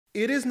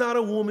It is not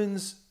a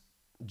woman's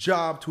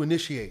job to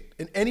initiate.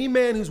 And any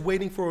man who's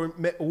waiting for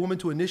a woman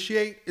to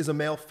initiate is a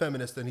male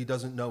feminist and he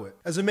doesn't know it.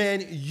 As a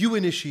man, you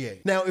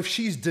initiate. Now, if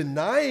she's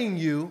denying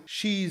you,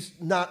 she's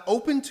not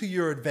open to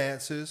your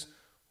advances,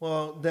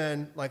 well,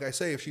 then, like I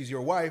say, if she's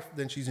your wife,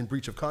 then she's in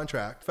breach of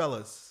contract.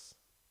 Fellas,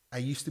 I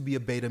used to be a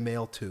beta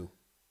male too.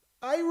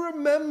 I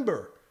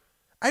remember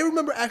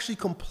actually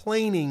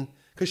complaining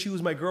because she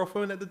was my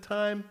girlfriend at the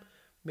time.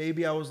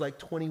 Maybe I was like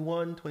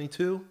 21,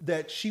 22,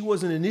 that she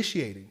wasn't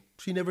initiating.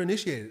 She never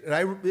initiated.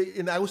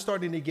 And I was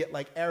starting to get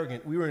like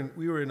arrogant. We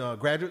were in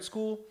graduate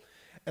school,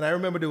 and I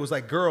remember there was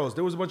like girls.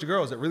 There was a bunch of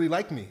girls that really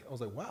liked me. I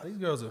was like, wow, these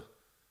girls are,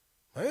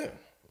 man,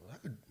 I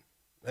could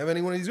have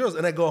any one of these girls.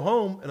 And I go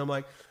home and I'm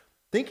like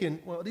thinking,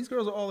 well, these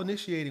girls are all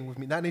initiating with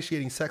me, not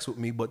initiating sex with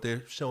me, but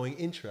they're showing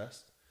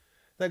interest.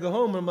 And I go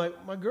home and I'm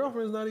like, my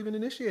girlfriend's not even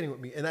initiating with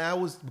me. And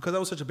because I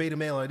was such a beta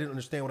male, I didn't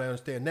understand what I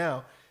understand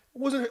now. It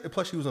wasn't her,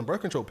 plus she was on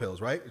birth control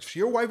pills, right? If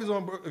your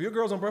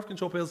girl's on birth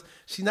control pills,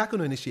 she's not going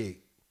to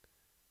initiate,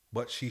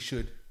 but she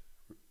should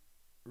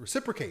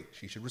reciprocate.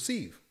 She should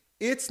receive.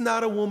 It's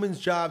not a woman's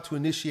job to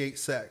initiate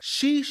sex.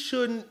 She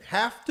shouldn't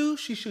have to,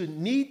 she shouldn't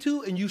need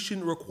to, and you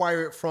shouldn't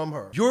require it from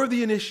her. You're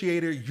the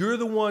initiator. You're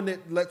the one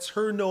that lets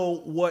her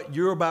know what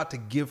you're about to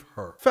give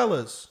her.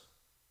 Fellas,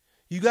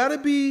 you got to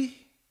be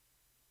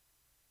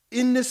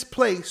in this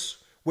place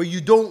where you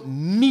don't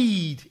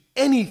need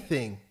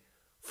anything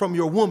from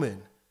your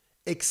woman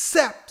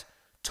except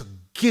to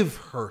give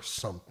her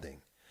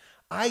something.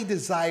 I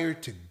desire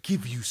to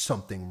give you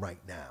something right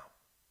now,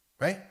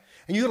 right?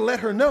 And you gotta let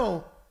her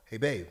know, hey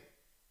babe,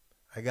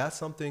 I got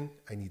something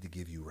I need to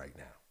give you right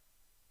now,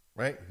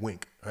 right?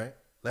 Wink, right?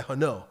 Let her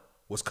know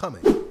what's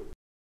coming.